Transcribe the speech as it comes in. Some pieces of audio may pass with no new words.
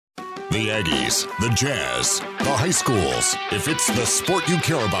The Aggies, the Jazz, the high schools. If it's the sport you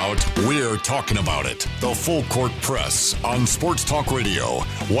care about, we're talking about it. The Full Court Press on Sports Talk Radio,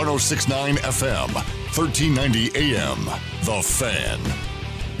 106.9 FM, 1390 AM. The Fan.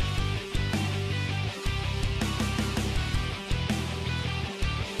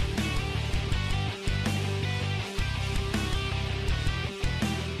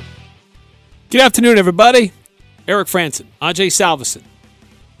 Good afternoon, everybody. Eric Frandsen, Ajay Salvesen.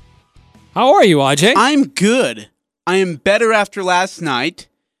 How are you, Ajay? I'm good. I am better after last night,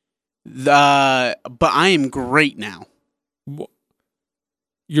 but I am great now.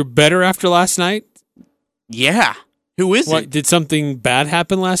 You're better after last night? Yeah. Who isn't? What, did something bad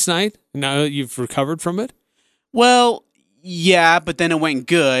happen last night? Now that you've recovered from it? Well, yeah, but then it went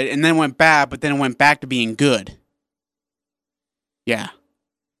good, and then it went bad, but then it went back to being good. Yeah.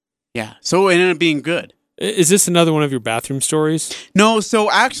 Yeah. So it ended up being good. Is this another one of your bathroom stories? No,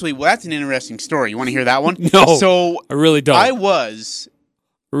 so actually, well, that's an interesting story. You want to hear that one? No, so I really don't. I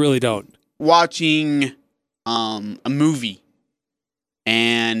really don't. Watching a movie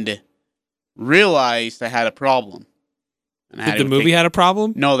and realized I had a problem. And Did the movie had a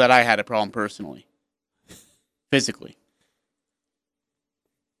problem? No, that I had a problem personally. Physically.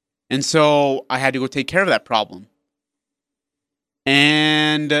 And so I had to go take care of that problem.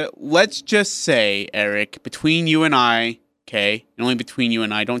 And let's just say, Eric, between you and I, okay, and only between you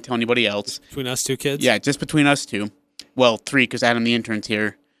and I, don't tell anybody else. Just between us two kids? Yeah, just between us two. Well, three, because Adam the intern's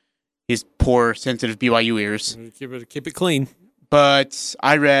here. His poor, sensitive BYU ears. Keep it clean. But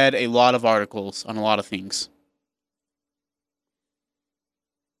I read a lot of articles on a lot of things.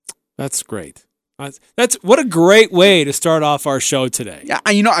 That's great. That's what a great way to start off our show today. Yeah,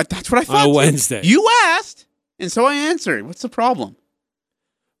 that's what I thought. On a Wednesday. You asked, and so I answered. What's the problem?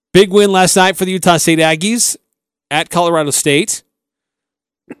 Big win last night for the Utah State Aggies at Colorado State.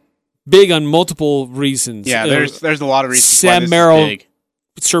 Big on multiple reasons. Yeah, there's a lot of reasons Sam why this Merrill is big.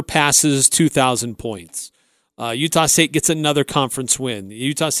 surpasses 2,000 points. Utah State gets another conference win.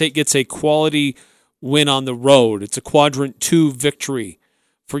 Utah State gets a quality win on the road. It's a quadrant 2 victory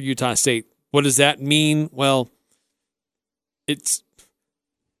for Utah State. What does that mean? Well, it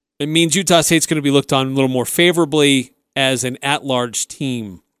means Utah State's going to be looked on a little more favorably as an at-large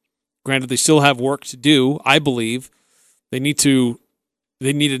team. Granted, they still have work to do, I believe. They needed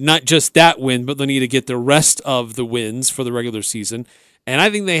not just that win, but they need to get the rest of the wins for the regular season. And I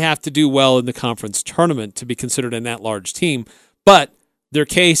think they have to do well in the conference tournament to be considered an at-large team. But their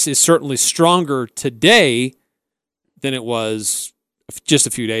case is certainly stronger today than it was just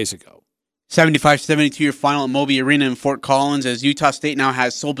a few days ago. 75-72 your final at Moby Arena in Fort Collins as Utah State now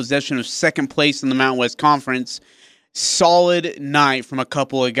has sole possession of second place in the Mountain West Conference. Solid night from a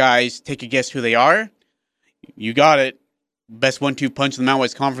couple of guys. Take a guess who they are. You got it. Best 1-2 punch in the Mountain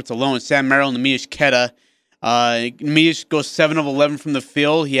West Conference alone. Sam Merrill and Namish Keta. Namish goes 7 of 11 from the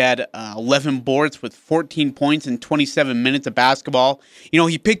field. He had 11 boards with 14 points in 27 minutes of basketball.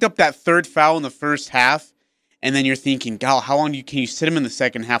 He picked up that third foul in the first half. And then you're thinking, God, how long can you sit him in the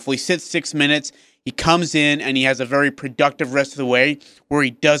second half? Well, he sits 6 minutes. He comes in, and he has a very productive rest of the way where he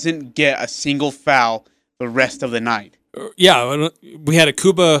doesn't get a single foul the rest of the night. Yeah, we had a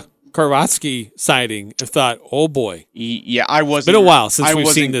Kuba Karwatsky sighting. I thought, oh, boy. Yeah, I was. It's been a while since we've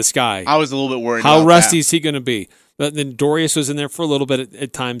seen this guy. I was a little bit worried How about rusty that. is he going to be? But then Dorius was in there for a little bit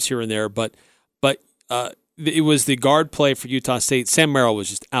at times here and there. But it was the guard play for Utah State. Sam Merrill was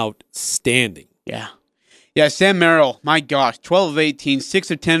just outstanding. Yeah, Sam Merrill, my gosh, 12 of 18,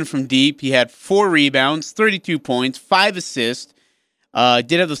 6 of 10 from deep. He had 4 rebounds, 32 points, 5 assists.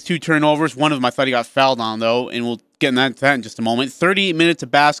 Did have those 2 turnovers. One of them I thought he got fouled on, though, and we'll get into that in just a moment. 38 minutes of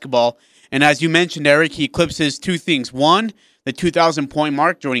basketball. And as you mentioned, Eric, he eclipses 2 things. 1, the 2,000-point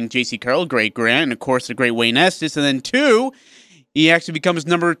mark, joining J.C. Carroll, great Grant, and, of course, the great Wayne Estes. And then 2, he actually becomes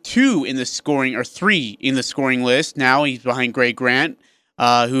number 2 in the scoring, or 3 in the scoring list. Now he's behind Great Grant,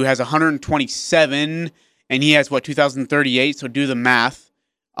 who has 127. And he has, 2,038, so do the math.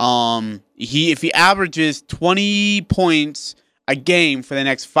 If he averages 20 points a game for the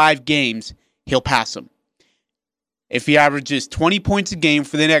next 5 games, he'll pass him. If he averages 20 points a game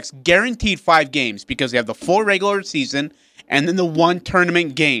for the next guaranteed 5 games, because they have the full regular season and then the 1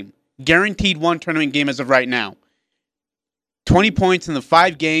 tournament game. Guaranteed 1 tournament game as of right now. 20 points in the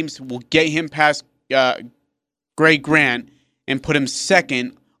 5 games will get him past Greg Grant and put him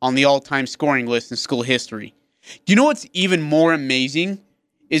second on the all-time scoring list in school history. Do you know what's even more amazing?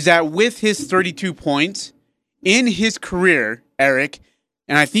 Is that with his 32 points, in his career, Eric,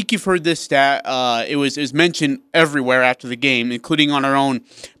 and I think you've heard this stat, it was mentioned everywhere after the game, including on our own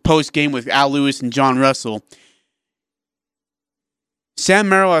post-game with Al Lewis and John Russell. Sam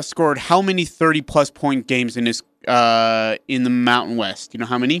Merrill has scored how many 30-plus point games in his in the Mountain West? You know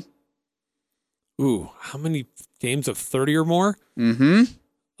how many? Ooh, how many games of 30 or more? Mm-hmm.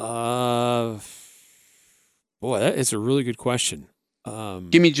 Boy, that is a really good question.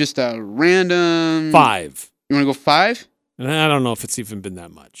 Give me just a random... 5. You want to go 5? And I don't know if it's even been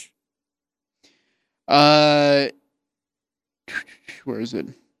that much. Where is it?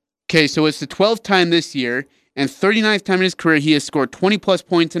 Okay, so it's the 12th time this year, and 39th time in his career he has scored 20-plus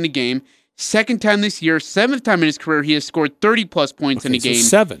points in a game. Second time this year, 7th time in his career he has scored 30-plus points in a game.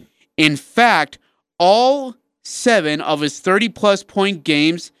 7. In fact, all 7 of his 30-plus point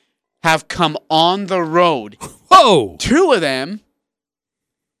games have come on the road. Whoa! 2 of them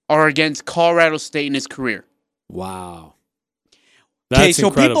are against Colorado State in his career. Wow. Okay, so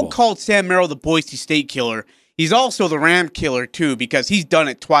incredible. people called Sam Merrill the Boise State killer. He's also the Ram killer, too, because he's done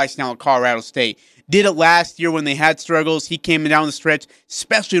it twice now at Colorado State. Did it last year when they had struggles. He came down the stretch,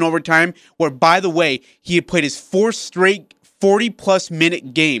 especially in overtime, where, by the way, he had played his 4th straight 40-plus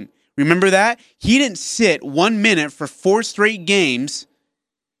minute game. Remember that? He didn't sit 1 minute for 4 straight games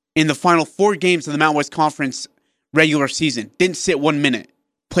in the final 4 games of the Mountain West Conference regular season. Didn't sit 1 minute.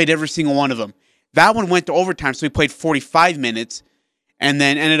 Played every single one of them. That one went to overtime, so he played 45 minutes and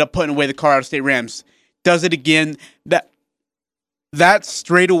then ended up putting away the Colorado State Rams. Does it again. That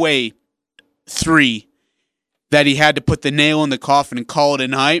straightaway 3 that he had to put the nail in the coffin and call it a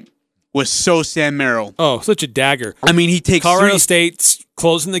night was so Sam Merrill. Oh, such a dagger. I mean, he takes Colorado State's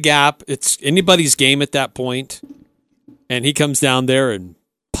closing the gap. It's anybody's game at that point, and he comes down there and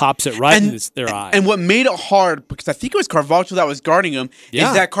pops it right in their eye. And what made it hard, because I think it was Carvalho that was guarding him,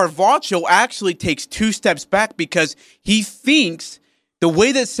 is that Carvalho actually takes 2 steps back because he thinks the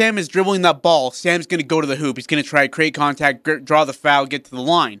way that Sam is dribbling that ball, Sam's going to go to the hoop. He's going to try to create contact, draw the foul, get to the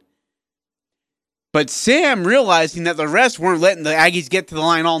line. But Sam, realizing that the rest weren't letting the Aggies get to the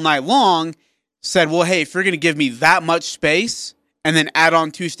line all night long, said, well, hey, if you're going to give me that much space and then add on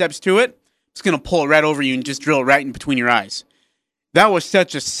 2 steps to it, I'm just going to pull it right over you and just drill it right in between your eyes. That was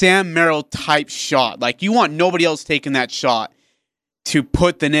such a Sam Merrill type shot. Like, you want nobody else taking that shot to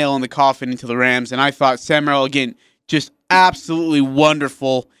put the nail in the coffin into the Rams. And I thought Sam Merrill, again, just absolutely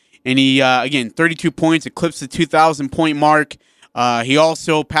wonderful. And he, again, 32 points, eclipsed the 2,000-point mark. He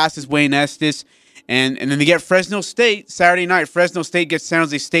also passes Wayne Estes. And then they get Fresno State Saturday night. Fresno State gets San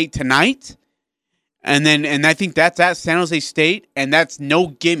Jose State tonight. And I think that's at San Jose State, and that's no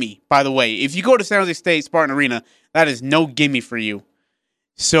gimme, by the way. If you go to San Jose State Spartan Arena, that is no gimme for you.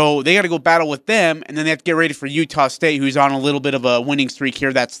 So they got to go battle with them, and then they have to get ready for Utah State, who's on a little bit of a winning streak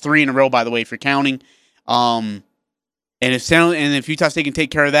here. That's 3 in a row, by the way, if you're counting. And if Utah State can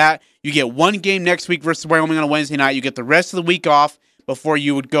take care of that, you get 1 game next week versus Wyoming on a Wednesday night. You get the rest of the week off before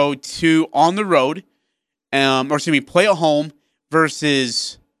you would go to on the road, play at home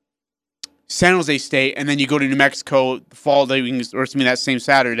versus San Jose State, and then you go to New Mexico the following, that same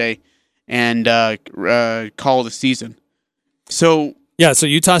Saturday, and call the season. So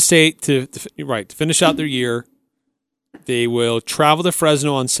Utah State to finish out their year, they will travel to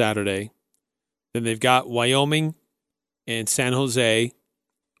Fresno on Saturday. Then they've got Wyoming and San Jose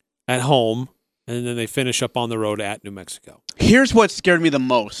at home, and then they finish up on the road at New Mexico. Here's what scared me the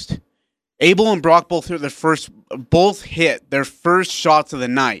most: Abel and Brock both hit their first shots of the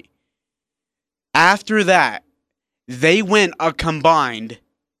night. After that, they went a combined,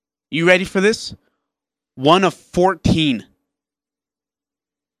 you ready for this? 1 of 14.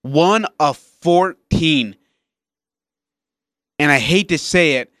 1 of 14. And I hate to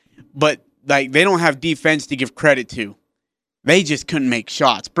say it, but they don't have defense to give credit to. They just couldn't make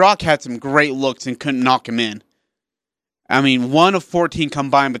shots. Brock had some great looks and couldn't knock him in. I mean, 1 of 14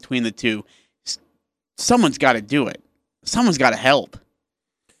 combined between the two. Someone's got to do it. Someone's got to help.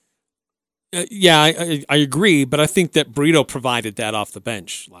 I agree, but I think that Brito provided that off the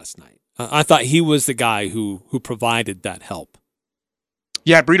bench last night. I thought he was the guy who provided that help.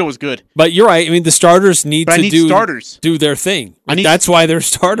 Yeah, Brito was good. But you're right. I mean, the starters need to do their thing. That's why they're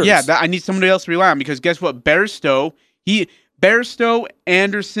starters. Yeah, I need somebody else to rely on, because guess what? Bairstow,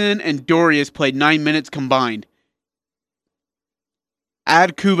 Anderson, and Dorius played 9 minutes combined.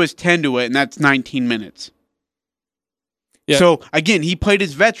 Add Kuba's 10 to it, and that's 19 minutes. Yeah. So, again, he played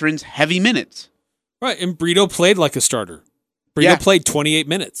his veterans heavy minutes. Right, and Brito played like a starter. Brito played 28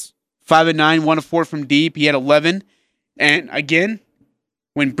 minutes. 5 of 9, 1 of 4 from deep. He had 11. And, again,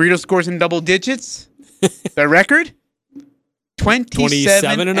 when Brito scores in double digits, the record,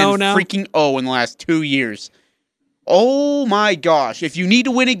 27 and 0 now? Freaking 0 in the last 2 years. Oh, my gosh. If you need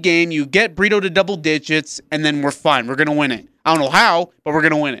to win a game, you get Brito to double digits, and then we're fine. We're going to win it. I don't know how, but we're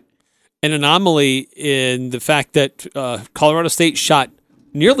going to win it. an anomaly in the fact that Colorado State shot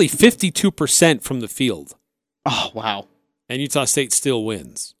nearly 52% from the field. Oh, wow. And Utah State still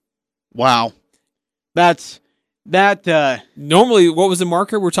wins. Wow. Normally, what was the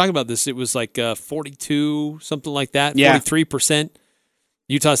marker? We're talking about this. It was like 42, something like that, 43%.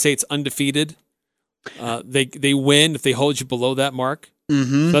 Utah State's undefeated. They win if they hold you below that mark.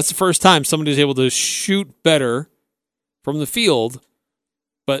 Mm-hmm. So that's the first time somebody's able to shoot better from the field,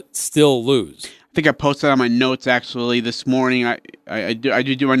 but still lose. I think I posted on my notes actually this morning. I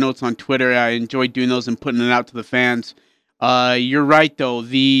do my notes on Twitter. I enjoy doing those and putting it out to the fans. You're right though.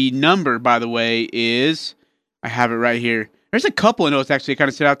 The number, by the way, is I have it right here. There's a couple of notes actually that kind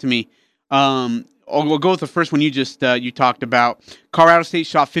of stood out to me. We'll go with the first one you talked about. Colorado State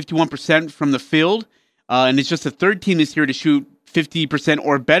shot 51% from the field, and it's just the third team this year to shoot 50%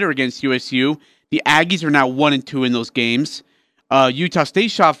 or better against USU. The Aggies are now 1-2 in those games. Utah State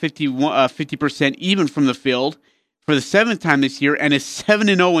shot 50% even from the field for the seventh time this year and is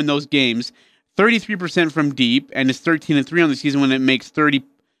 7-0 in those games. 33% from deep and is 13-3 on the season when it makes 30%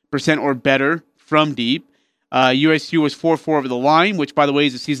 or better from deep. USU was 4-4 over the line, which, by the way,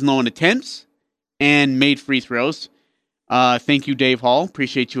 is a season low in attempts and made free throws. Thank you, Dave Hall.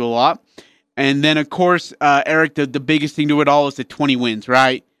 Appreciate you a lot. And then, of course, Eric, the biggest thing to it all is the 20 wins,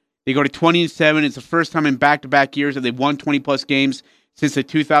 right? They go to 20-7. It's the first time in back-to-back years that they've won 20-plus games since the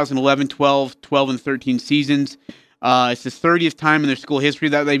 2011, 12, and 13 seasons. It's the 30th time in their school history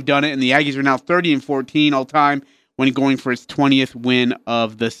that they've done it, and the Aggies are now 30-14 all-time when going for its 20th win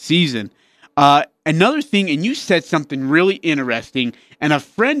of the season. Another thing, and you said something really interesting, and a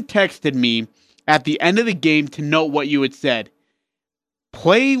friend texted me at the end of the game to note what you had said.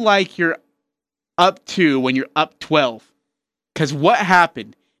 Play like you're up 2 when you're up 12. Because what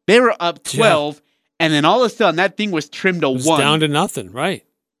happened? They were up 12, and then all of a sudden that thing was trimmed to 1. Down to nothing, right.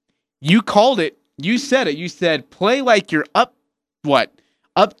 You called it. You said it. You said, play like you're up,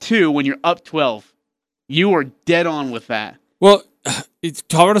 up 2 when you're up 12. You were dead on with that. Well,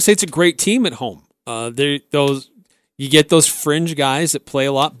 Colorado State's a great team at home. You get those fringe guys that play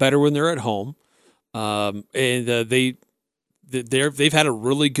a lot better when they're at home, and they've had a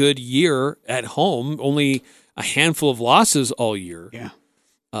really good year at home. Only a handful of losses all year. Yeah.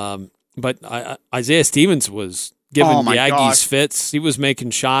 But Isaiah Stevens was giving the Aggies fits. He was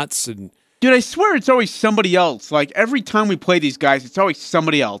making shots and. Dude, I swear it's always somebody else. Like, every time we play these guys, it's always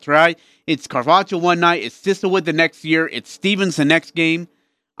somebody else, right? It's Carvalho one night, it's Sisselwood the next year, it's Stevens the next game.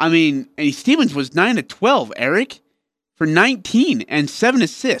 I mean, and Stevens was 9-12, Eric, for 19 and 7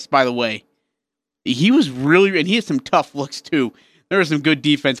 assists, by the way. He was really, and he had some tough looks, too. There was some good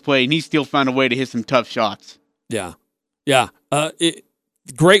defense play, and he still found a way to hit some tough shots. Yeah.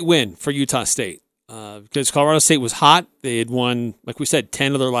 Great win for Utah State. Because Colorado State was hot. They had won, like we said,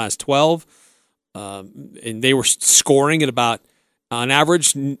 10 of their last 12. And they were scoring at on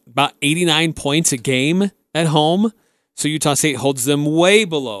average, about 89 points a game at home. So Utah State holds them way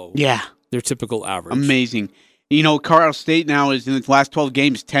below their typical average. Amazing. You know, Colorado State now is in its last 12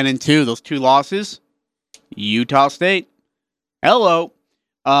 games, 10-2. Those 2 losses, Utah State. Hello.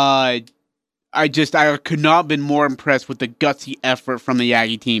 I could not have been more impressed with the gutsy effort from the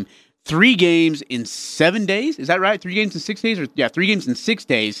Aggie team. 3 games in 7 days. Is that right? 3 games in 6 days? 3 games in 6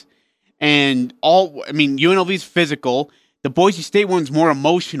 days. And UNLV's physical. The Boise State one's more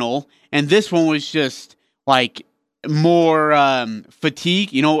emotional. And this one was just like more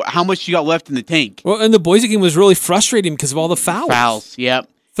fatigue. You know, how much you got left in the tank. Well, and the Boise game was really frustrating because of all the fouls. Yep.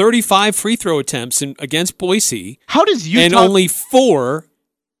 35 free throw attempts against Boise. How does Utah... And only 4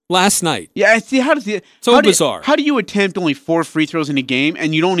 last night. Yeah, I see. How does it? So bizarre. How do you attempt only 4 free throws in a game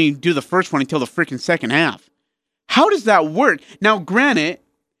and you don't even do the first one until the freaking second half? How does that work? Now, granted,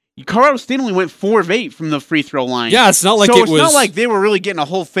 Colorado State only went 4 of 8 from the free throw line. Yeah, it's not like it's not like they were really getting a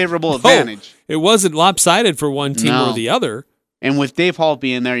whole favorable advantage. It wasn't lopsided for one team or the other. And with Dave Hall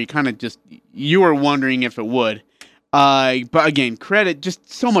being there, you were wondering if it would. But again, just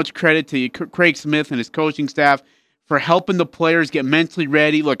so much credit to Craig Smith and his coaching staff for helping the players get mentally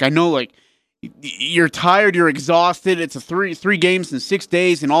ready. Look, I know, you're tired, you're exhausted. It's a three games in 6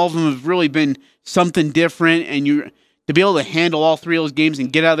 days, and all of them have really been something different. And to be able to handle all 3 of those games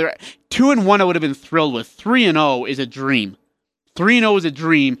and get out of there, 2-1, I would have been thrilled with. 3-0 is a dream. 3-0 is a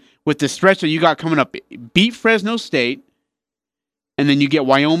dream with the stretch that you got coming up. Beat Fresno State, and then you get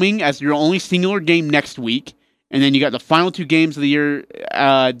Wyoming as your only singular game next week. And then you got the final 2 games of the year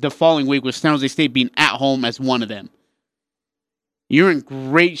the following week with San Jose State being at home as one of them. You're in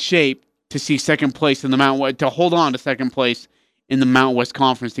great shape to see second place in the Mountain West, to hold on to second place in the Mountain West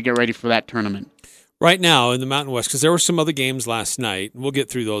Conference to get ready for that tournament. right now in the Mountain West, because there were some other games last night. We'll get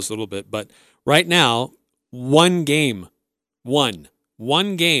through those a little bit. But right now, one game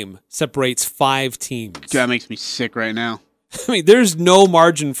separates 5 teams. That makes me sick right now. I mean, there's no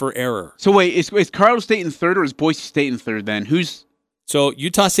margin for error. So wait, is Colorado State in third or is Boise State in third then? So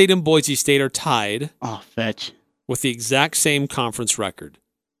Utah State and Boise State are tied. Oh, fetch. With the exact same conference record.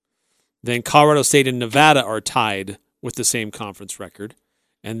 Then Colorado State and Nevada are tied with the same conference record.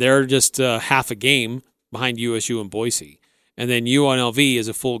 And they're just half a game behind USU and Boise. And then UNLV is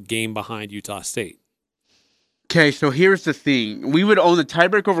a full game behind Utah State. Okay, so here's the thing. We would own the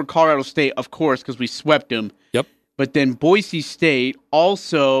tiebreak over Colorado State, of course, because we swept them. Yep. But then Boise State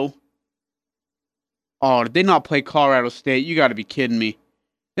also... Oh, did they not play Colorado State? You got to be kidding me.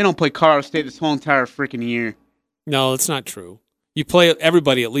 They don't play Colorado State this whole entire freaking year. No, that's not true. You play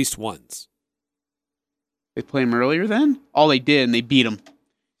everybody at least once. They play them earlier then? All they did, and they beat them.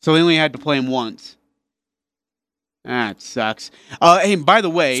 So they only had to play them once. That sucks. Hey, by the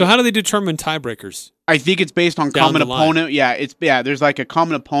way... So how do they determine tiebreakers? I think it's based on common opponent. Yeah, there's like a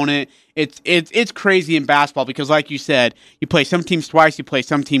common opponent. It's crazy in basketball because, like you said, you play some teams twice, you play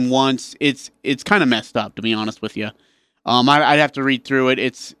some team once. It's kind of messed up, to be honest with you. I'd have to read through it.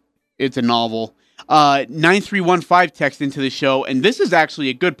 It's a novel. 9315 text into the show, and this is actually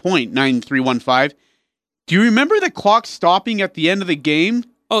a good point. 9315. Do you remember the clock stopping at the end of the game?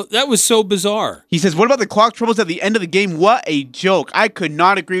 Oh, that was so bizarre. He says, "What about the clock troubles at the end of the game? What a joke! I could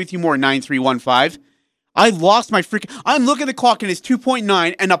not agree with you more." 9315. I lost my freaking... I'm looking at the clock, and it's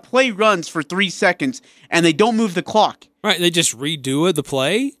 2.9, and a play runs for 3 seconds, and they don't move the clock. Right, they just redo the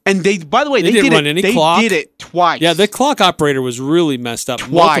play? And by the way, they didn't run any clock. They did it twice. Yeah, the clock operator was really messed up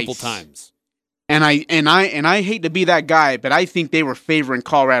multiple times. And I hate to be that guy, but I think they were favoring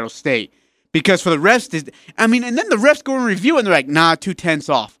Colorado State. Because for the rest, and then the refs go and review, and they're like, nah, 2/10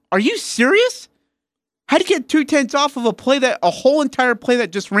 off. Are you serious? How do you get 2/10 off of a whole entire play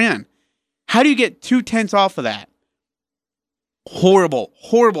that just ran? How do you get 2/10 off of that? Horrible,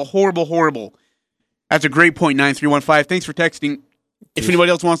 horrible, horrible, horrible. That's a great point, 9315. Thanks for texting. If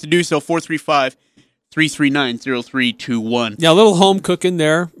anybody else wants to do so, 435-339-0321. Yeah, a little home cooking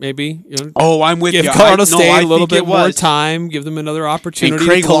there, maybe. Oh, I'm with you. Give Colorado State a little bit more time. Give them another opportunity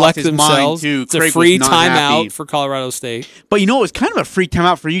to collect themselves. It's a free timeout for Colorado State. But it was kind of a free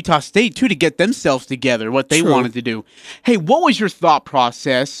timeout for Utah State, too, to get themselves together, what they wanted to do. Hey, what was your thought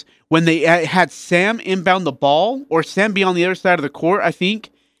process when they had Sam inbound the ball, or Sam be on the other side of the court, I think?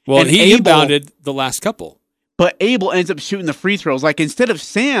 Well, he inbounded the last couple. But Abel ends up shooting the free throws. Like, instead of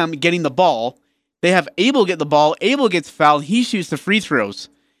Sam getting the ball, they have Abel get the ball. Abel gets fouled. He shoots the free throws.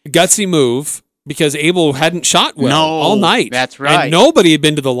 Gutsy move, because Abel hadn't shot well all night. That's right. And nobody had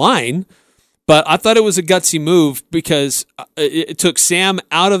been to the line. But I thought it was a gutsy move because it took Sam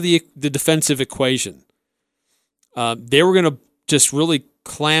out of the defensive equation. They were going to just really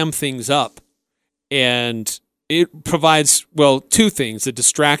clam things up. And it provides, two things: a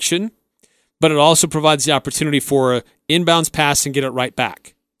distraction, but it also provides the opportunity for an inbounds pass and get it right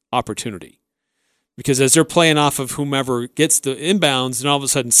back opportunity. Because as they're playing off of whomever gets the inbounds, and all of a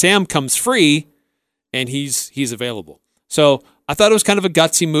sudden Sam comes free, and he's available. So I thought it was kind of a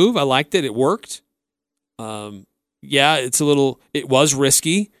gutsy move. I liked it. It worked. It was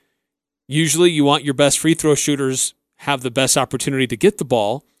risky. Usually you want your best free throw shooters have the best opportunity to get the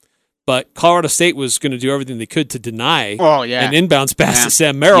ball. But Colorado State was going to do everything they could to deny an inbounds pass to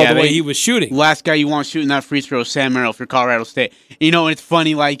Sam Merrill the way he was shooting. Last guy you want shooting that free throw is Sam Merrill for Colorado State. It's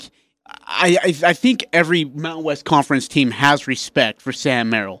funny, like, I think every Mountain West Conference team has respect for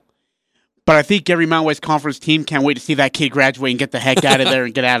Sam Merrill. But I think every Mountain West Conference team can't wait to see that kid graduate and get the heck out of there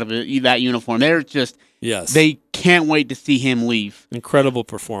and get out of that uniform. They're just... Yes. They can't wait to see him leave. Incredible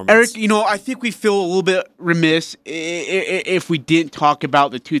performance. Eric, I think we feel a little bit remiss if we didn't talk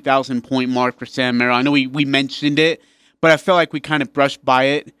about the 2,000-point mark for Sam Merrill. I know we mentioned it, but I felt like we kind of brushed by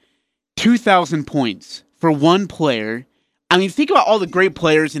it. 2,000 points for one player. I mean, think about all the great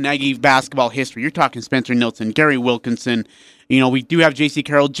players in Aggie basketball history. You're talking Spencer Nilsson, Gary Wilkinson. We do have J.C.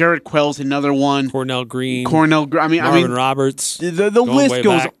 Carroll. Jared Quell's another one. Cornell Green. Marvin Roberts. The list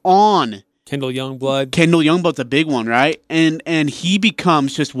goes on. Kendall Youngblood. Kendall Youngblood's a big one, right? And he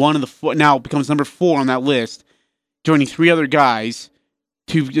becomes just one of becomes number 4 on that list, joining 3 other guys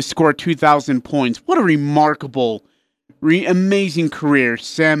to just score 2,000 points. What a remarkable, amazing career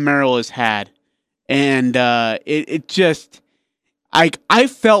Sam Merrill has had. And it just, I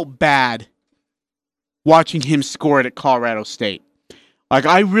felt bad watching him score it at Colorado State. Like,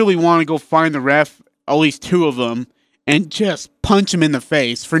 I really want to go find the ref, at least 2 of them, and just punch him in the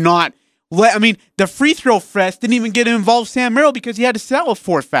face for not... the free throw fest didn't even get involved Sam Merrill because he had to settle with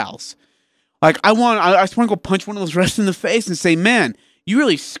 4 fouls. Like, I just want to go punch one of those refs in the face and say, man, you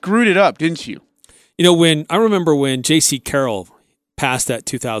really screwed it up, didn't you? You know, I remember when J.C. Carroll passed that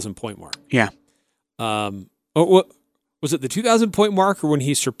 2,000-point mark. Yeah. What was it, the 2,000-point mark, or when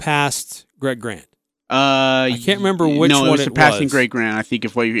he surpassed Greg Grant? I can't remember which one it was. No, it was surpassing Greg Grant. I think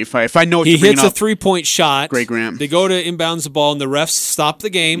if I know what he you're bringing hits a up, 3-point shot. Greg Grant. They go to inbounds the ball, and the refs stop the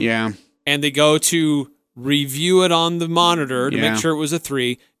game. Yeah. And they go to review it on the monitor to make sure it was a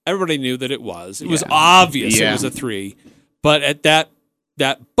 3. Everybody knew that it was. It was obvious it was a 3. But at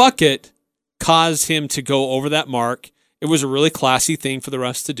that bucket caused him to go over that mark. It was a really classy thing for the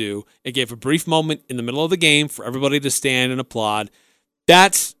refs to do. It gave a brief moment in the middle of the game for everybody to stand and applaud.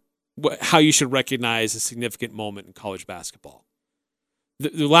 That's how you should recognize a significant moment in college basketball.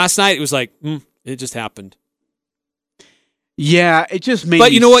 The last night, it was like, it just happened. Yeah, it just made me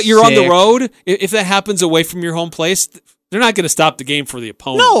But you know what? You're sick. on the road. If that happens away from your home place, they're not going to stop the game for the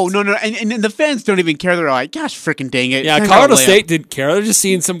opponent. No. And the fans don't even care. They're like, gosh, freaking dang it. Yeah, Colorado State didn't care. They're just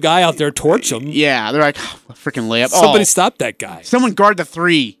seeing some guy out there torch them. Yeah, they're like, oh, freaking layup. Somebody stop that guy. Someone guard the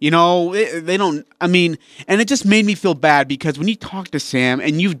 3. You know, they don't, and it just made me feel bad because when you talk to Sam,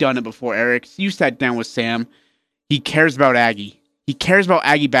 and you've done it before, Eric, you sat down with Sam, he cares about Aggie. He cares about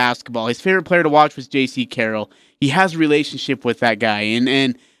Aggie basketball. His favorite player to watch was J.C. Carroll. He has a relationship with that guy,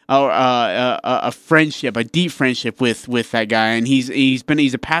 and a friendship, a deep friendship with that guy, and he's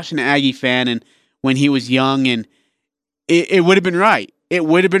a passionate Aggie fan. And when he was young, and it would have been right. It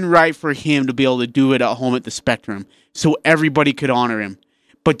would have been right for him to be able to do it at home at the Spectrum, so everybody could honor him.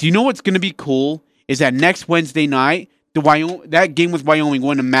 But do you know what's going to be cool? Is that next Wednesday night, that game with Wyoming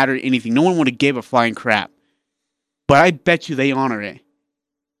wouldn't have mattered anything. No one would have gave a flying crap. But I bet you they honor it.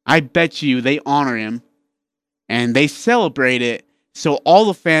 I bet you they honor him, and they celebrate it so all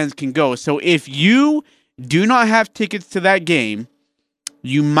the fans can go. So if you do not have tickets to that game,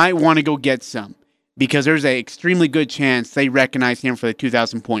 you might want to go get some, because there's an extremely good chance they recognize him for the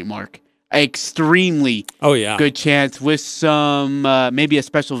 2,000-point mark. Extremely good chance with some, maybe a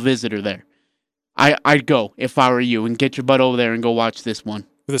special visitor there. I'd go if I were you and get your butt over there and go watch this one.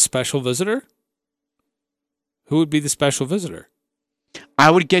 With a special visitor? Who would be the special visitor?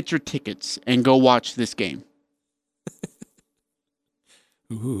 I would get your tickets and go watch this game.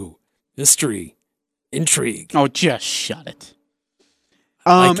 Ooh, mystery, intrigue. Oh, just shut it.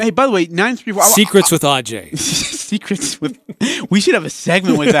 Hey, by the way, 934... Secrets with Ajay. Secrets with... We should have a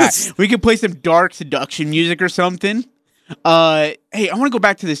segment with that. We could play some dark seduction music or something. Hey, I want to go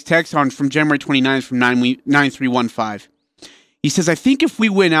back to this text from January 29th from 9315. He says, I think if we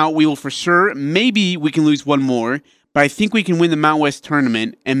win out, we will for sure. Maybe we can lose one more, but I think we can win the Mountain West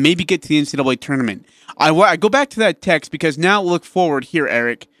tournament and maybe get to the NCAA tournament. I go back to that text because now look forward here,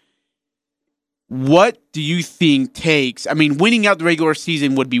 Eric. What do you think takes? Winning out the regular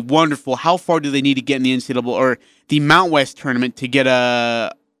season would be wonderful. How far do they need to get in the NCAA or the Mountain West tournament to get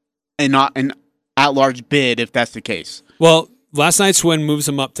an at-large bid if that's the case? Well, last night's win moves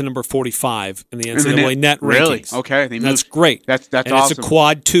them up to number 45 in the NCAA net rankings. Really? Okay. That's great. That's and awesome. It's a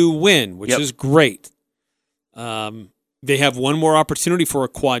quad 2 win, which is great. They have one more opportunity for a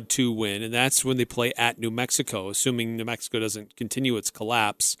quad 2 win, and that's when they play at New Mexico, assuming New Mexico doesn't continue its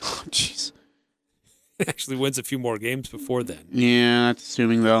collapse. Oh, jeez. It actually wins a few more games before then. Yeah, that's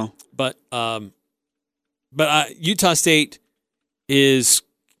assuming, though. But Utah State is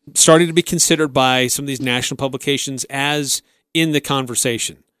starting to be considered by some of these national publications as in the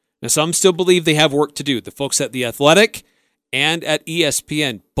conversation. Now, some still believe they have work to do. The folks at The Athletic and at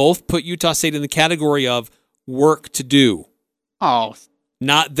ESPN both put Utah State in the category of work to do. Oh.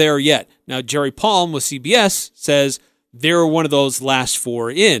 Not there yet. Now, Jerry Palm with CBS says they're one of those last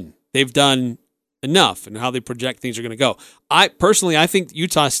 4 in. They've done enough and how they project things are going to go. I think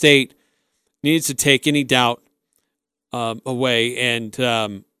Utah State needs to take any doubt away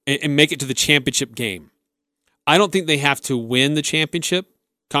and make it to the championship game. I don't think they have to win the championship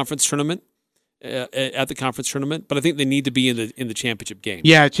conference tournament at the conference tournament, but I think they need to be in the championship game.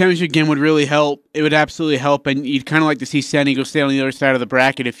 Yeah, championship game would really help. It would absolutely help, and you'd kind of like to see San Diego stay on the other side of the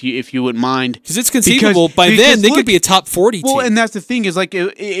bracket if you wouldn't mind. Because it's conceivable by then they could be a top 40 team. Well, and that's the thing is like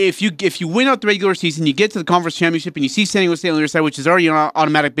if you win out the regular season, you get to the conference championship, and you see San Diego stay on the other side, which is already an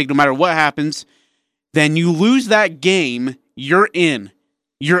automatic big no matter what happens. Then you lose that game, you're in.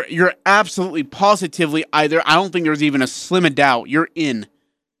 You're absolutely positively either. I don't think there's even a slim of doubt. You're in.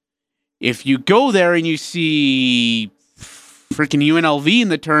 If you go there and you see freaking UNLV in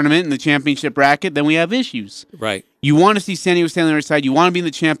the tournament in the championship bracket, then we have issues. Right. You want to see San Diego stay on the other side. You want to be in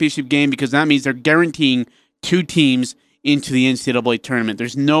the championship game because that means they're guaranteeing 2 teams into the NCAA tournament.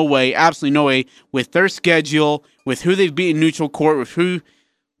 There's no way, absolutely no way, with their schedule, with who they've beaten neutral court, with who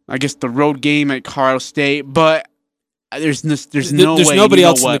I guess, the road game at Colorado State, but there's no way. There's nobody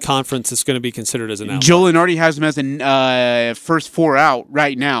else in the conference that's going to be considered as an outlier. Jolin already has them as a first 4 out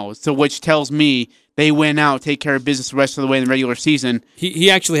right now, so which tells me they win out, take care of business the rest of the way in the regular season.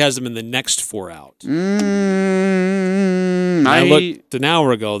 He actually has them in the next 4 out. I looked an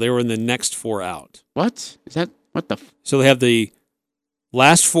hour ago. They were in the next 4 out. What? Is that what the? So they have the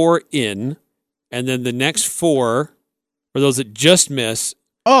last 4 in, and then the next 4 are those that just miss.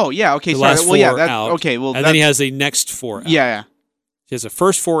 Oh yeah, okay. Sorry. Last 4 out. Okay. Well, and then he has a next 4 out. Yeah. He has a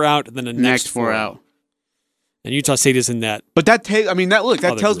first 4 out, and then a next 4 out. And Utah State is in that. But that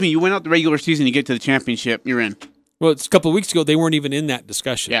tells me you went out the regular season, you get to the championship, you're in. Well, it's a couple of weeks ago, they weren't even in that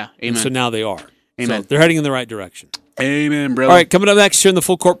discussion. Yeah, amen. And so now they are. Amen. So they're heading in the right direction. Amen, brother. All right, coming up next here in the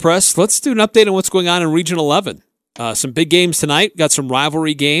Full Court Press, let's do an update on what's going on in Region 11. Some big games tonight. Got some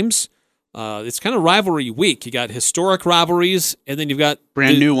rivalry games. It's kind of rivalry week. You got historic rivalries, and then you've got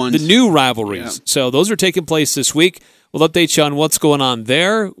brand new ones. The new rivalries. Yeah. So those are taking place this week. We'll update you on what's going on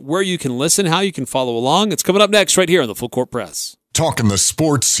there, where you can listen, how you can follow along. It's coming up next right here on the Full Court Press. Talking the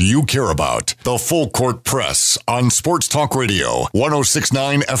sports you care about. The Full Court Press on Sports Talk Radio,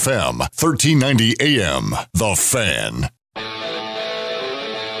 106.9 FM, 1390 AM. The Fan.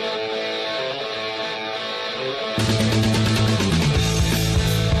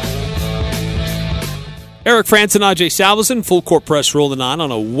 Eric Frandsen Ajay Salvesen, Full Court Press rolling on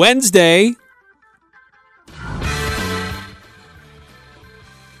a Wednesday.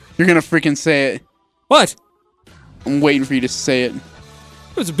 You're going to freaking say it. What? I'm waiting for you to say it.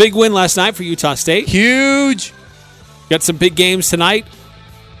 It was a big win last night for Utah State. Huge. Got some big games tonight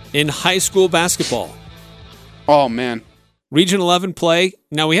in high school basketball. Oh, man. Region 11 play.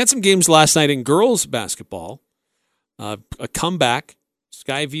 Now, we had some games last night in girls basketball. A comeback.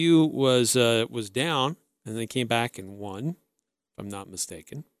 Skyview was down, and they came back and won, if I'm not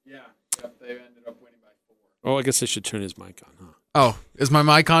mistaken. Yeah, they ended up winning by 4. Oh, I guess I should turn his mic on, huh? Oh, is my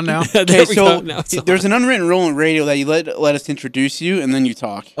mic on now? Okay, so there's an unwritten rule in radio that you let us introduce you and then you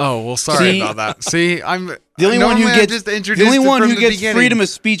talk. Oh, well, sorry about that. See, I'm the only one who gets beginning. Freedom of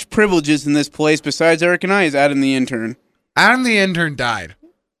speech privileges in this place, besides Eric and I, is Adam the intern. Adam the intern died.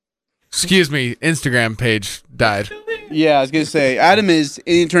 Excuse me, Instagram page died. Yeah, I was gonna say Adam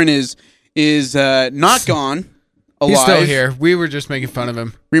intern is not gone. Alive. He's still here. We were just making fun of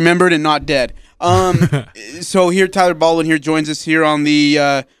him. Remembered and not dead. So here, Tyler Baldwin here joins us here on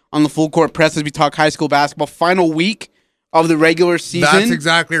the Full Court Press as we talk high school basketball. Final week of the regular season. That's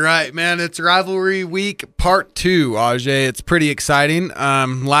exactly right, man. It's rivalry week part 2, Ajay. It's pretty exciting.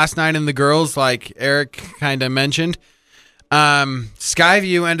 Last night in the girls, like Eric kind of mentioned,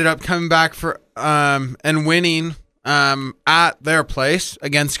 Skyview ended up coming back for and winning at their place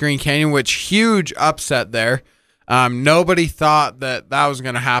against Green Canyon, which huge upset there. Nobody thought that was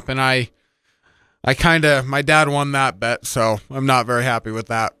going to happen. My dad won that bet, so I'm not very happy with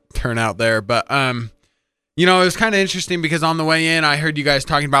that turnout there. But, it was kind of interesting because on the way in, I heard you guys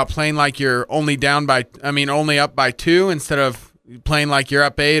talking about playing like you're only up by 2 instead of playing like you're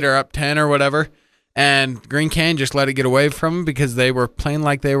up 8 or up 10 or whatever. And Green Canyon just let it get away from them because they were playing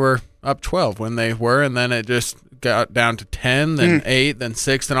like they were up 12 when they were, and then it just got down to 10, then 8, then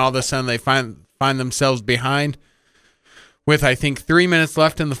 6, and all of a sudden they find themselves behind with, I think, 3 minutes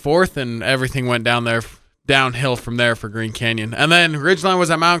left in the fourth, and everything went downhill from there for Green Canyon. And then Ridgeline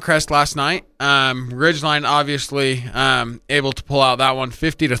was at Mount Crest last night. Ridgeline obviously able to pull out that one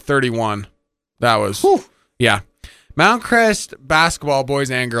 50-31. That was, yeah. Mount Crest basketball, boys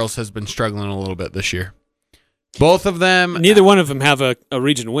and girls, has been struggling a little bit this year. Both of them. Neither one of them have a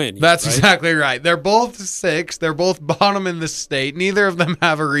region win. That's right? Exactly right. They're both 6. They're both bottom in the state. Neither of them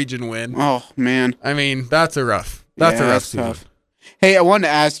have a region win. Oh, man. I mean, that's a rough season. Tough. Hey, I wanted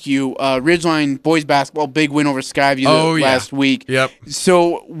to ask you, Ridgeline boys basketball, big win over Skyview last week. Yep.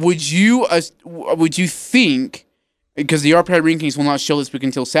 So would you think, because the RPI rankings will not show this week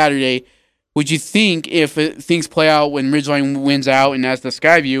until Saturday, would you think if things play out when Ridgeline wins out and as the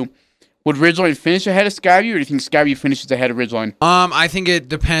Skyview, would Ridgeline finish ahead of Skyview, or do you think Skyview finishes ahead of Ridgeline? I think it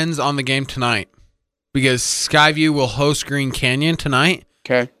depends on the game tonight, because Skyview will host Green Canyon tonight.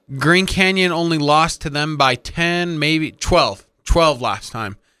 Okay. Green Canyon only lost to them by 10, maybe 12 last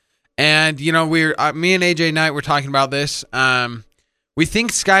time. And, me and AJ Knight were talking about this. We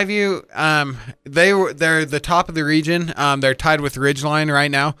think Skyview, they're the top of the region. They're tied with Ridgeline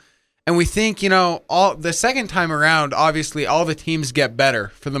right now. And we think, the second time around, obviously all the teams get better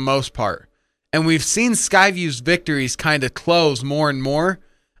for the most part. And we've seen Skyview's victories kind of close more and more.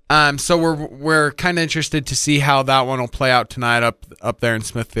 So we're kind of interested to see how that one will play out tonight up there in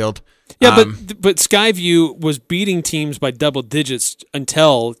Smithfield. Yeah, but Skyview was beating teams by double digits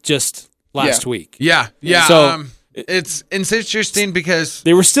until just last week. Yeah. So it's interesting because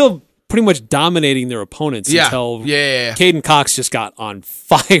they were still pretty much dominating their opponents until Caden Cox just got on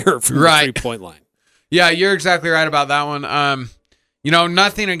fire from the 3-point line. Yeah, you're exactly right about that one.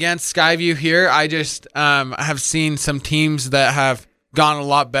 Nothing against Skyview here. I just have seen some teams that have gone a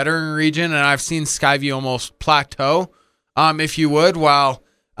lot better in the region, and I've seen Skyview almost plateau, if you would, while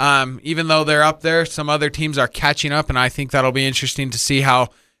even though they're up there, some other teams are catching up, and I think that'll be interesting to see how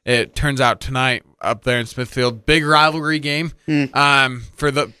it turns out tonight up there in Smithfield. Big rivalry game.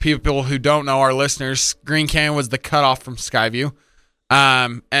 For the people who don't know, our listeners, Green Canyon was the cutoff from Skyview.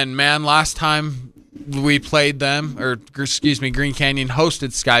 And man, last time we played them, Green Canyon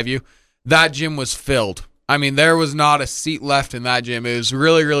hosted Skyview, that gym was filled. I mean, there was not a seat left in that gym. It was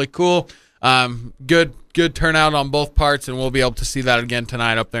really, really cool. Good turnout on both parts, and we'll be able to see that again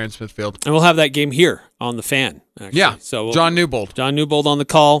tonight up there in Smithfield. And we'll have that game here on the Fan. Actually. Yeah, so John Newbold. John Newbold on the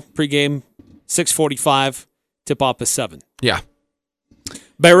call, pregame, 6:45, tip-off is 7. Yeah.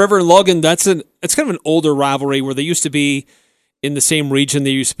 Bear River and Logan, it's kind of an older rivalry where they used to be in the same region.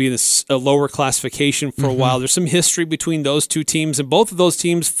 They used to be in a lower classification for a while. There's some history between those two teams, and both of those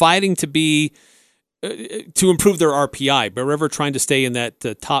teams fighting to improve their RPI. Bear River trying to stay in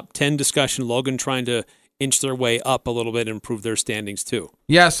that top 10 discussion. Logan trying to inch their way up a little bit and improve their standings too.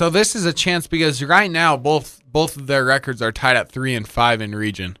 Yeah, so this is a chance because right now both of their records are tied at 3-5 in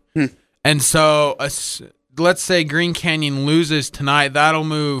region. And so let's say Green Canyon loses tonight, that'll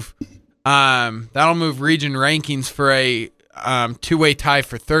move region rankings for a two-way tie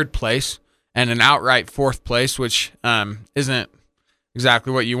for third place and an outright fourth place, which isn't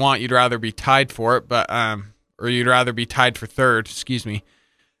exactly what you want. You'd rather be tied for it, or you'd rather be tied for third, excuse me.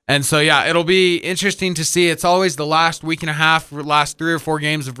 And so, yeah, it'll be interesting to see. It's always the last week and a half, last 3 or 4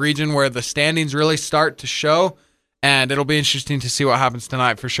 games of region where the standings really start to show, and it'll be interesting to see what happens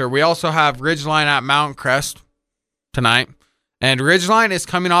tonight for sure. We also have Ridgeline at Mountain Crest tonight, and Ridgeline is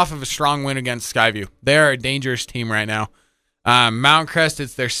coming off of a strong win against Skyview. They are a dangerous team right now. Mountain Crest,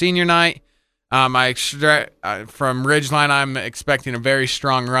 it's their senior night. From Ridgeline, I'm expecting a very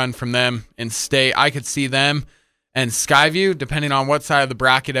strong run from them in state. I could see them and Skyview, depending on what side of the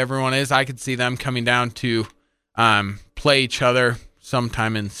bracket everyone is, I could see them coming down to play each other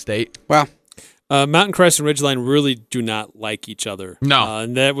sometime in state. Wow. Mountain Crest and Ridgeline really do not like each other. No.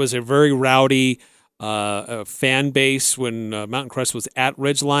 And that was a very rowdy fan base when Mountain Crest was at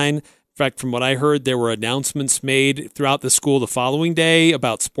Ridgeline. In fact, from what I heard, there were announcements made throughout the school the following day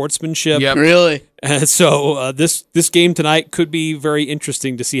about sportsmanship. Yep. Really? And so this game tonight could be very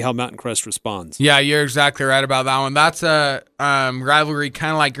interesting to see how Mountain Crest responds. Yeah, you're exactly right about that one. That's a rivalry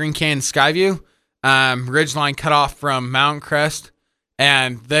kind of like Green Canyon Skyview. Ridgeline cut off from Mountain Crest,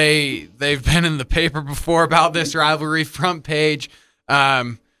 and they've been in the paper before about this rivalry, front page.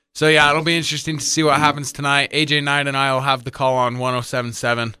 So, yeah, it'll be interesting to see what happens tonight. AJ Knight and I will have the call on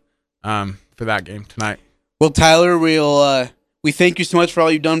 107.7. For that game tonight. Well, Tyler, we thank you so much for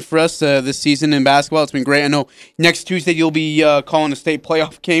all you've done for us this season in basketball. It's been great. I know next Tuesday you'll be calling a state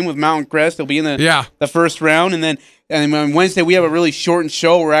playoff game with Mountain Crest. They'll be in the first round, and then on Wednesday we have a really shortened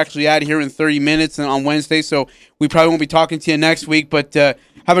show. We're actually out of here in 30 minutes on Wednesday, so we probably won't be talking to you next week. But have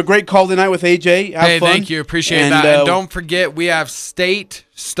a great call tonight with AJ. Have fun. Thank you. Appreciate that. And don't forget, we have state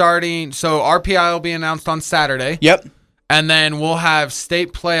starting. So RPI will be announced on Saturday. Yep. And then we'll have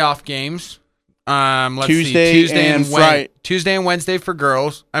state playoff games. Tuesday and Wednesday for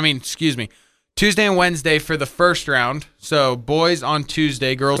girls. Tuesday and Wednesday for the first round. So boys on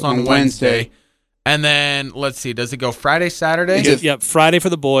Tuesday, girls on Wednesday. And then let's see, does it go Friday, Saturday? Yep, Friday for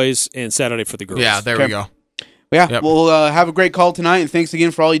the boys and Saturday for the girls. Yeah, there we go. Yeah, yep. We'll have a great call tonight, and thanks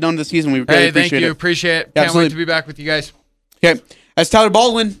again for all you've done this season. We really appreciate it. Thank you. Appreciate it. Can't wait to be back with you guys. Okay, as Tyler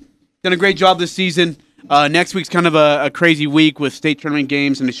Baldwin done a great job this season. Next week's kind of a crazy week with state tournament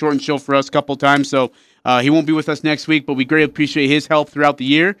games and a shortened show for us a couple of times, so he won't be with us next week, but we greatly appreciate his help throughout the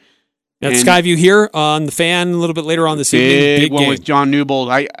year. At Skyview here on the Fan a little bit later on this evening. Big one game with John Newbold.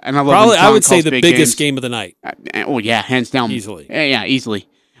 I would say the biggest game of the night. Oh, yeah, hands down. Easily. Yeah, easily.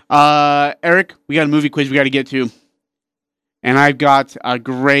 Eric, we got a movie quiz we got to get to, and I've got a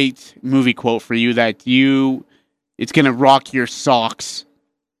great movie quote for you that it's going to rock your socks.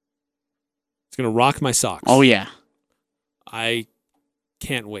 It's going to rock my socks. Oh, yeah. I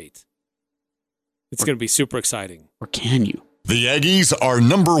can't wait. It's going to be super exciting. Or can you? The Aggies are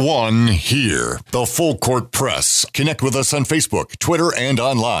 #1 here. The Full Court Press. Connect with us on Facebook, Twitter, and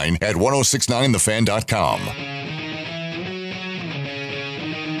online at 1069thefan.com.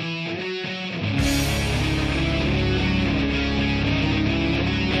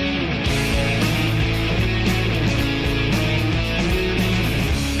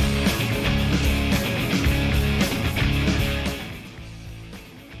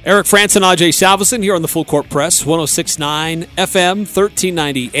 Eric Frandsen Ajay Salvesen here on the Full Court Press, 106.9 FM,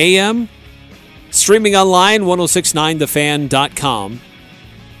 1390 AM. Streaming online, 1069thefan.com. You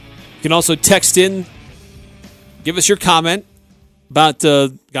can also text in, give us your comment about,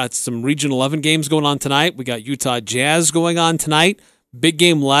 got some Region 11 games going on tonight. We got Utah Jazz going on tonight. Big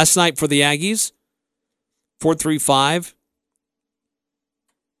game last night for the Aggies. 435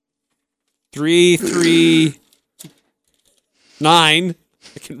 339.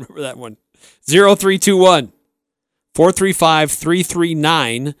 I can remember that one. 0321 435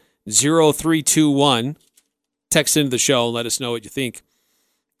 339 0321. Text into the show and let us know what you think.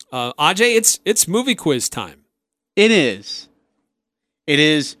 Ajay, it's movie quiz time. It is. It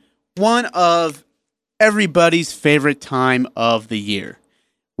is one of everybody's favorite time of the year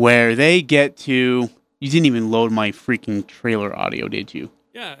where they get to... You didn't even load my freaking trailer audio, did you?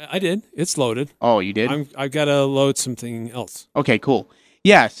 Yeah, I did. It's loaded. Oh, you did? I've got to load something else. Okay, cool.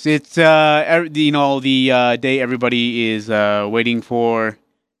 Yes, it's the day everybody is waiting for,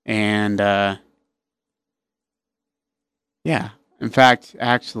 and yeah. In fact,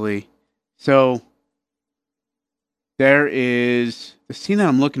 actually, so there is the scene that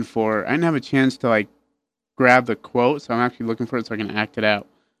I'm looking for. I didn't have a chance to grab the quote, so I'm actually looking for it so I can act it out.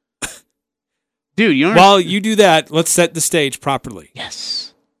 Dude, you know. While you do that, let's set the stage properly.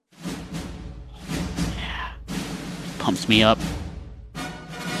 Yes. Yeah. Pumps me up.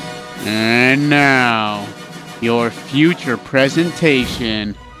 And now, your future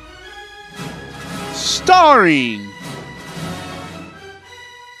presentation, starring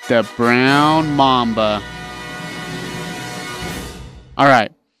the Brown Mamba. All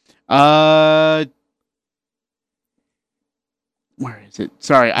right. Where is it?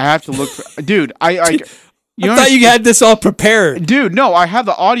 Sorry, I have to look for... Dude, I thought you had this all prepared. Dude, no, I have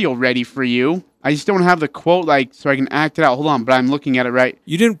the audio ready for you. I just don't have the quote so I can act it out. Hold on, but I'm looking at it right.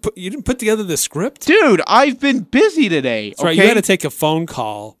 You didn't put together the script? Dude, I've been busy today. That's right. You had to take a phone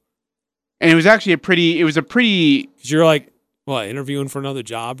call. And it was actually a pretty... Because you're interviewing for another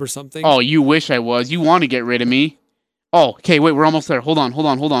job or something? Oh, you wish I was. You want to get rid of me. Oh, okay, wait, we're almost there. Hold on.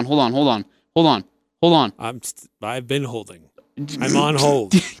 I've been holding. I'm on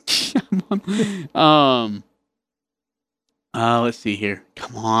hold. Let's see here.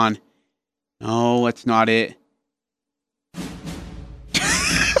 Come on. No, that's not it.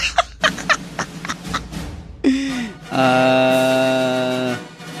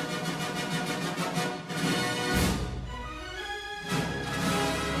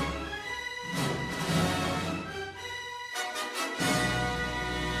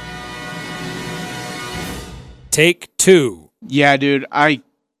 Take two. Yeah, dude, I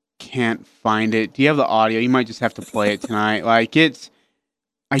can't find it. Do you have the audio? You might just have to play it tonight.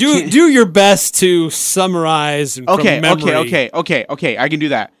 Do your best to summarize from memory. Okay. I can do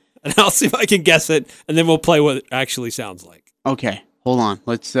that. And I'll see if I can guess it, and then we'll play what it actually sounds like. Okay, hold on.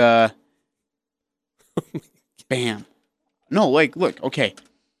 Let's, bam. No, look, okay.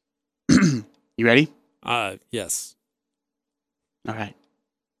 You ready? Yes. All right.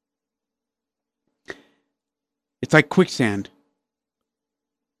 It's like quicksand.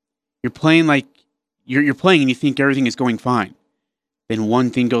 You're playing you're playing and you think everything is going fine. Then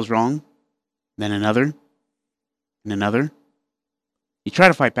one thing goes wrong, then another, and another. You try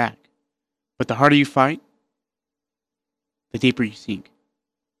to fight back, but the harder you fight, the deeper you sink.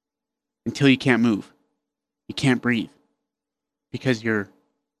 Until you can't move. You can't breathe. Because you're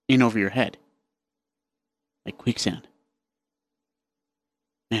in over your head. Like quicksand.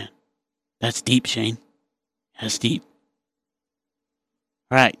 Man, that's deep, Shane. That's deep.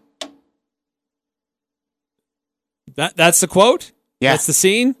 All right. That's the quote? Yeah. That's the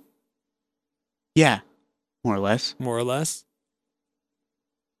scene? Yeah. More or less. More or less.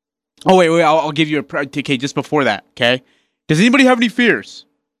 Oh, wait. I'll give you okay, just before that, okay? Does anybody have any fears?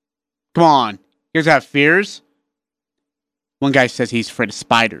 Come on. You guys have fears? One guy says he's afraid of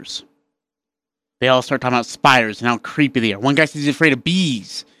spiders. They all start talking about spiders and how creepy they are. One guy says he's afraid of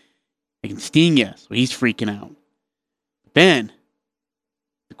bees. They can sting you, so he's freaking out. Then,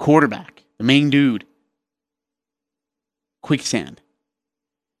 the quarterback, the main dude, quicksand.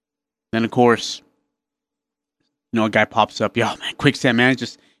 Then, of course, a guy pops up. Yo, man, quicksand, man, it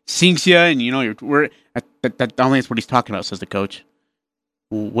just sinks you, and I don't think that's what he's talking about, says the coach.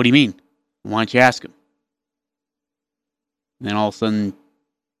 Well, what do you mean? Why don't you ask him? And then all of a sudden,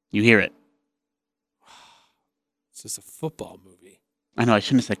 you hear it. This is a football movie. I know, I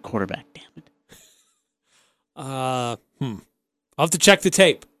shouldn't have said quarterback, damn it. I'll have to check the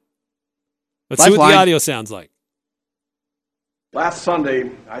tape. Let's see what the audio sounds like. Last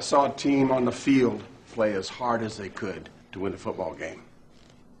Sunday, I saw a team on the field play as hard as they could to win the football game.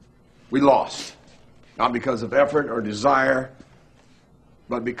 We lost. Not because of effort or desire,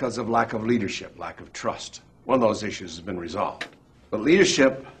 but because of lack of leadership, lack of trust. One of those issues has been resolved. But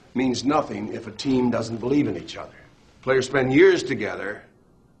leadership means nothing if a team doesn't believe in each other. Players spend years together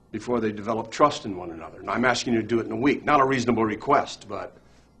before they develop trust in one another. And I'm asking you to do it in a week. Not a reasonable request, but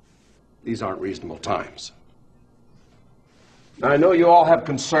these aren't reasonable times. Now, I know you all have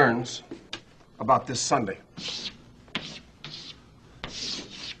concerns about this Sunday.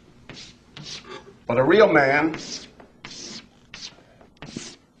 But a real man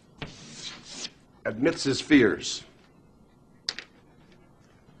admits his fears.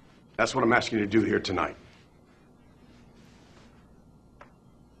 That's what I'm asking you to do here tonight.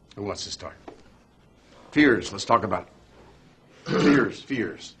 Who wants to start? Fears, let's talk about it.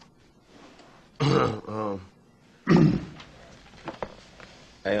 Fears.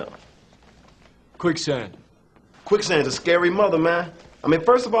 Hey, Quicksand. Quicksand's a scary mother, man. I mean,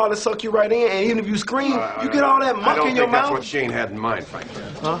 first of all, it suck you right in, and even if you scream, you get all that muck in your that's mouth. what Shane had in mind, frankly.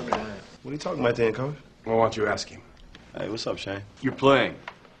 Huh? What are you talking about then, Coach? Well, why don't you ask him? Hey, what's up, Shane? You're playing.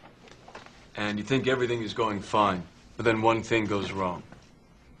 And you think everything is going fine. But then one thing goes wrong.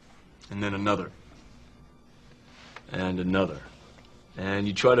 And then another. And another. And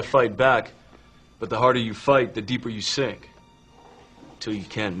you try to fight back, but the harder you fight, the deeper you sink. Until you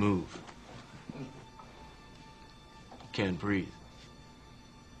can't move. You can't breathe.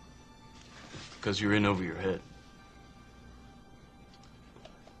 Because you're in over your head.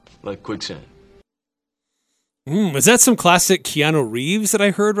 Like quicksand. Is that some classic Keanu Reeves that I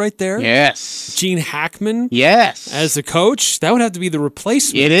heard right there? Yes. Gene Hackman? Yes. As the coach? That would have to be the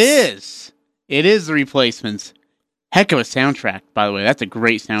replacement. It is. It is the Replacements. Heck of a soundtrack, by the way. That's a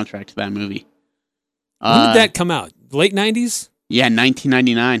great soundtrack to that movie. When did that come out? Late 90s? Yeah,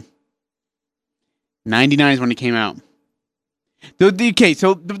 1999. 99 is when it came out. Okay,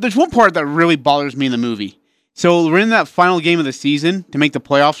 so there's one part that really bothers me in the movie. So we're in that final game of the season to make the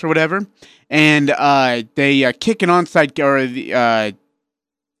playoffs or whatever, and they kick an onside, or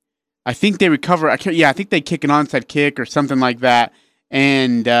I think they recover. I think they kick an onside kick or something like that,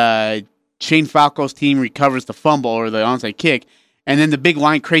 and Shane Falco's team recovers the fumble or the onside kick, and then the big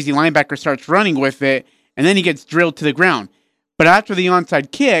crazy linebacker starts running with it, and then he gets drilled to the ground. But after the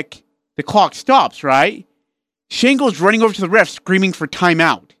onside kick, the clock stops, right? Shane goes running over to the ref screaming for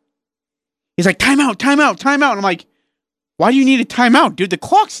timeout. He's like, timeout, timeout, timeout. And I'm like, why do you need a timeout? Dude, the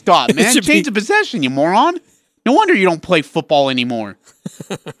clock stopped, man. Change the possession, you moron. No wonder you don't play football anymore.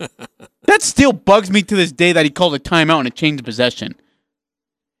 That still bugs me to this day that he called a timeout and it changed the possession.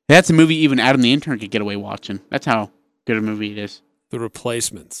 That's a movie even Adam the Intern could get away watching. That's how good a movie it is. The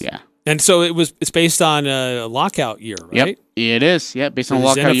Replacements. Yeah. And so it's based on a lockout year, right? Yep, it is. Yeah, based on a These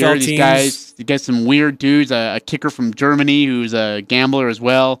lockout NFL year. teams. These guys, they get some weird dudes. A kicker from Germany who's a gambler as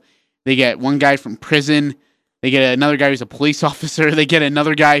well. They get one guy from prison. They get another guy who's a police officer. They get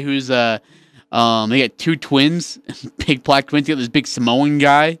another guy who's they get two twins, big black twins. They get this big Samoan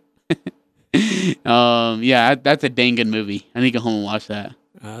guy. Yeah, that's a dang good movie. I need to go home and watch that.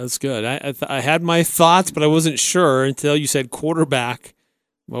 That's good. I had my thoughts, but I wasn't sure until you said quarterback.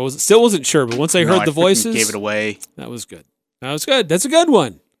 Well, still wasn't sure, but once I heard the voices, gave it away. That was good. That's a good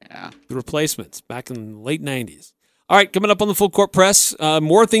one. Yeah. The Replacements back in the late 90s. All right, coming up on the Full Court Press,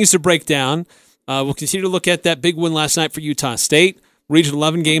 more things to break down. We'll continue to look at that big win last night for Utah State. Region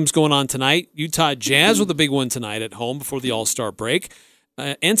 11 games going on tonight. Utah Jazz with a big win tonight at home before the All-Star break.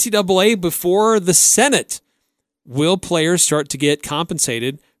 NCAA before the Senate. Will players start to get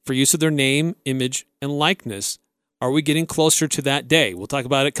compensated for use of their name, image, and likeness? Are we getting closer to that day? We'll talk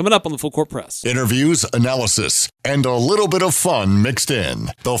about it coming up on the Full Court Press. Interviews, analysis, and a little bit of fun mixed in.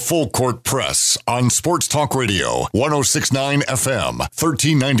 The Full Court Press on Sports Talk Radio, 106.9 FM,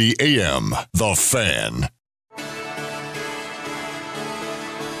 1390 AM. The Fan.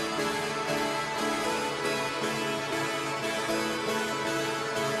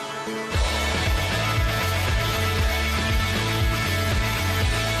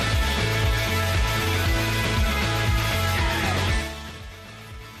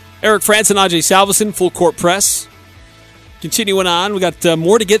 Eric Frandsen Ajay Salvesen, Full Court Press. Continuing on, we got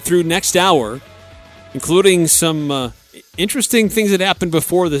more to get through next hour, including some interesting things that happened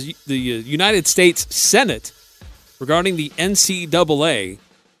before the United States Senate regarding the NCAA.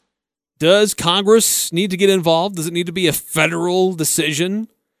 Does Congress need to get involved? Does it need to be a federal decision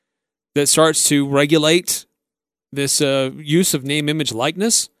that starts to regulate this use of name, image,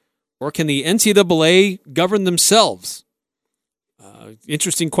 likeness? Or can the NCAA govern themselves?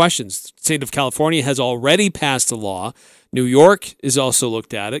 Interesting questions. The state of California has already passed a law. New York is also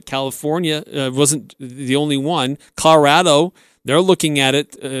looked at it. California wasn't the only one. Colorado, they're looking at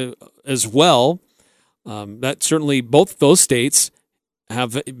it as well. That certainly both those states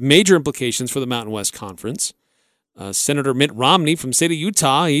have major implications for the Mountain West Conference. Senator Mitt Romney from the state of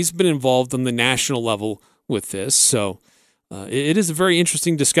Utah, he's been involved on the national level with this. So it is a very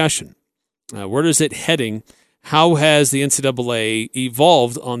interesting discussion. Where is it heading? How has the NCAA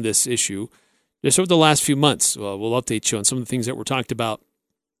evolved on this issue just over the last few months? We'll update you on some of the things that were talked about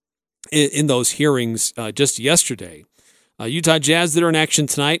in those hearings just yesterday. Utah Jazz, they're in action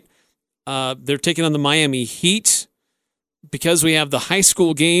tonight. They're taking on the Miami Heat. Because we have the high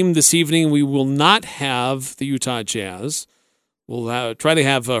school game this evening, we will not have the Utah Jazz. We'll try to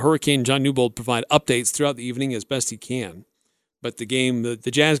have Hurricane John Newbold provide updates throughout the evening as best he can. But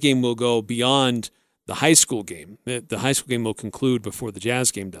the Jazz game will go beyond the high school game. The high school game will conclude before the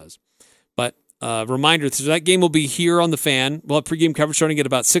Jazz game does. But reminder, so that game will be here on the Fan. We'll have pregame coverage starting at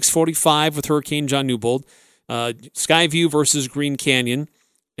about 6:45 with Hurricane John Newbold. Skyview versus Green Canyon.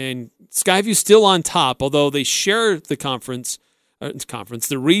 And Skyview's still on top, although they share the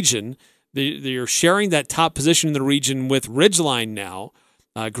the region. They're sharing that top position in the region with Ridgeline now.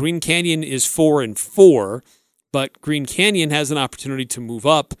 Green Canyon is 4-4, but Green Canyon has an opportunity to move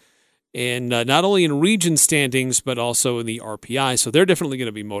up, and not only in region standings, but also in the RPI. So they're definitely going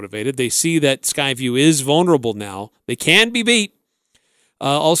to be motivated. They see that Skyview is vulnerable now. They can be beat.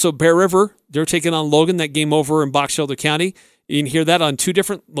 Also, Bear River, they're taking on Logan, that game over in Box Elder County. You can hear that on two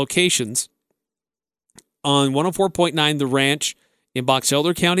different locations. On 104.9 The Ranch in Box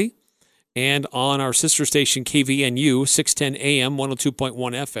Elder County, and on our sister station KVNU, 610 AM, 102.1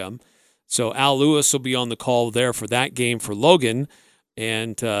 FM. So Al Lewis will be on the call there for that game for Logan,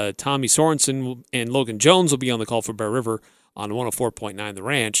 and Tommy Sorensen and Logan Jones will be on the call for Bear River on 104.9 The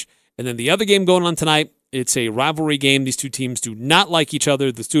Ranch. And then the other game going on tonight, it's a rivalry game. These two teams do not like each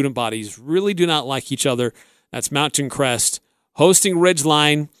other. The student bodies really do not like each other. That's Mountain Crest hosting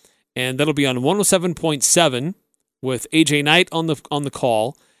Ridgeline, and that'll be on 107.7 with AJ Knight on the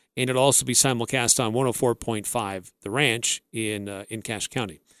call, and it'll also be simulcast on 104.5 The Ranch in Cache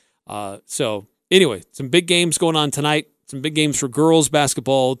County. So anyway, some big games going on tonight, some big games for girls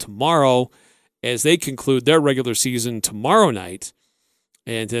basketball tomorrow as they conclude their regular season tomorrow night,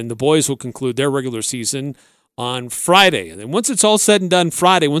 and then the boys will conclude their regular season on Friday. And then once it's all said and done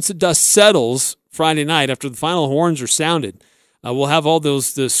Friday, once the dust settles Friday night after the final horns are sounded, we'll have all the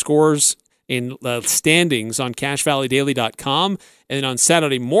scores and standings on CacheValleyDaily.com. And then on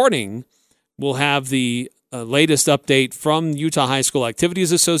Saturday morning, we'll have the latest update from Utah High School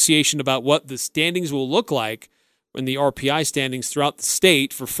Activities Association about what the standings will look like in the RPI standings throughout the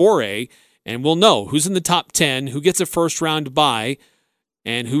state for 4A. And we'll know who's in the top 10, who gets a first-round bye,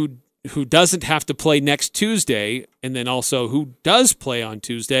 and who doesn't have to play next Tuesday, and then also who does play on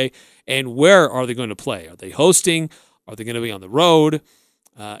Tuesday, and where are they going to play? Are they hosting? Are they going to be on the road?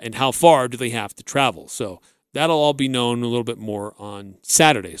 And how far do they have to travel? So that'll all be known a little bit more on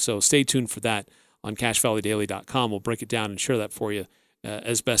Saturday. So stay tuned for that on CacheValleyDaily.com. We'll break it down and share that for you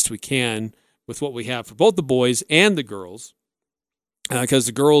as best we can with what we have for both the boys and the girls. Because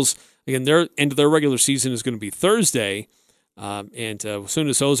the girls, again, their end of their regular season is going to be Thursday. And as soon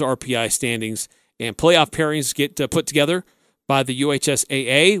as those RPI standings and playoff pairings get put together by the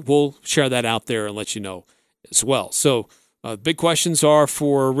UHSAA, we'll share that out there and let you know as well. So big questions are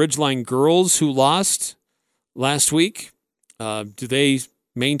for Ridgeline girls who lost last week. Do they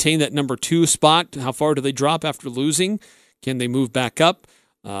maintain that number 2 spot? How far do they drop after losing? Can they move back up?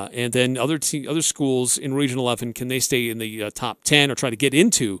 And then other schools in Region 11, can they stay in the top 10 or try to get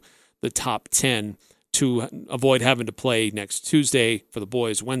into the top 10 to avoid having to play next Tuesday for the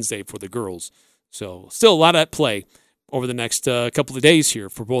boys, Wednesday for the girls? So still a lot at play over the next couple of days here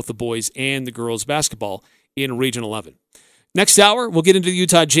for both the boys and the girls basketball in Region 11. Next hour, we'll get into the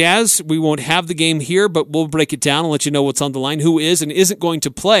Utah Jazz. We won't have the game here, but we'll break it down and let you know what's on the line, who is and isn't going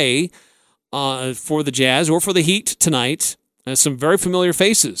to play for the Jazz or for the Heat tonight. Some very familiar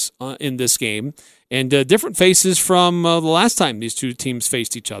faces in this game, and different faces from the last time these two teams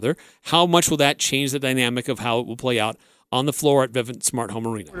faced each other. How much will that change the dynamic of how it will play out on the floor at Vivint Smart Home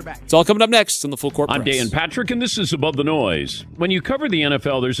Arena? It's all coming up next on the Full Court Press. I'm Dan Patrick, and this is Above the Noise. When you cover the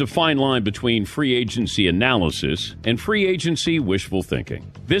NFL, there's a fine line between free agency analysis and free agency wishful thinking.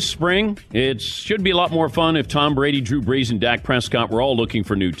 This spring, it should be a lot more fun if Tom Brady, Drew Brees, and Dak Prescott were all looking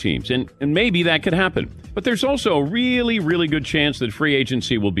for new teams, and maybe that could happen. But there's also a really, really good chance that free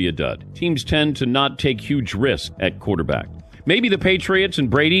agency will be a dud. Teams tend to not take huge risks at quarterback. Maybe the Patriots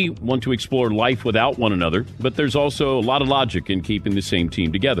and Brady want to explore life without one another, but there's also a lot of logic in keeping the same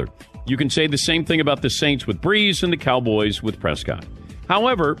team together. You can say the same thing about the Saints with Breeze and the Cowboys with Prescott.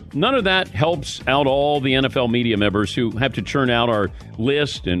 However, none of that helps out all the NFL media members who have to churn out our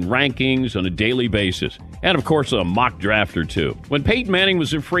list and rankings on a daily basis. And, of course, a mock draft or two. When Peyton Manning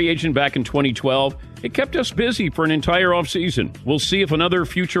was a free agent back in 2012, it kept us busy for an entire offseason. We'll see if another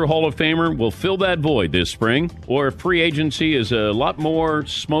future Hall of Famer will fill that void this spring, or if free agency is a lot more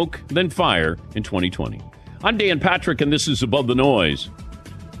smoke than fire in 2020. I'm Dan Patrick, and this is Above the Noise.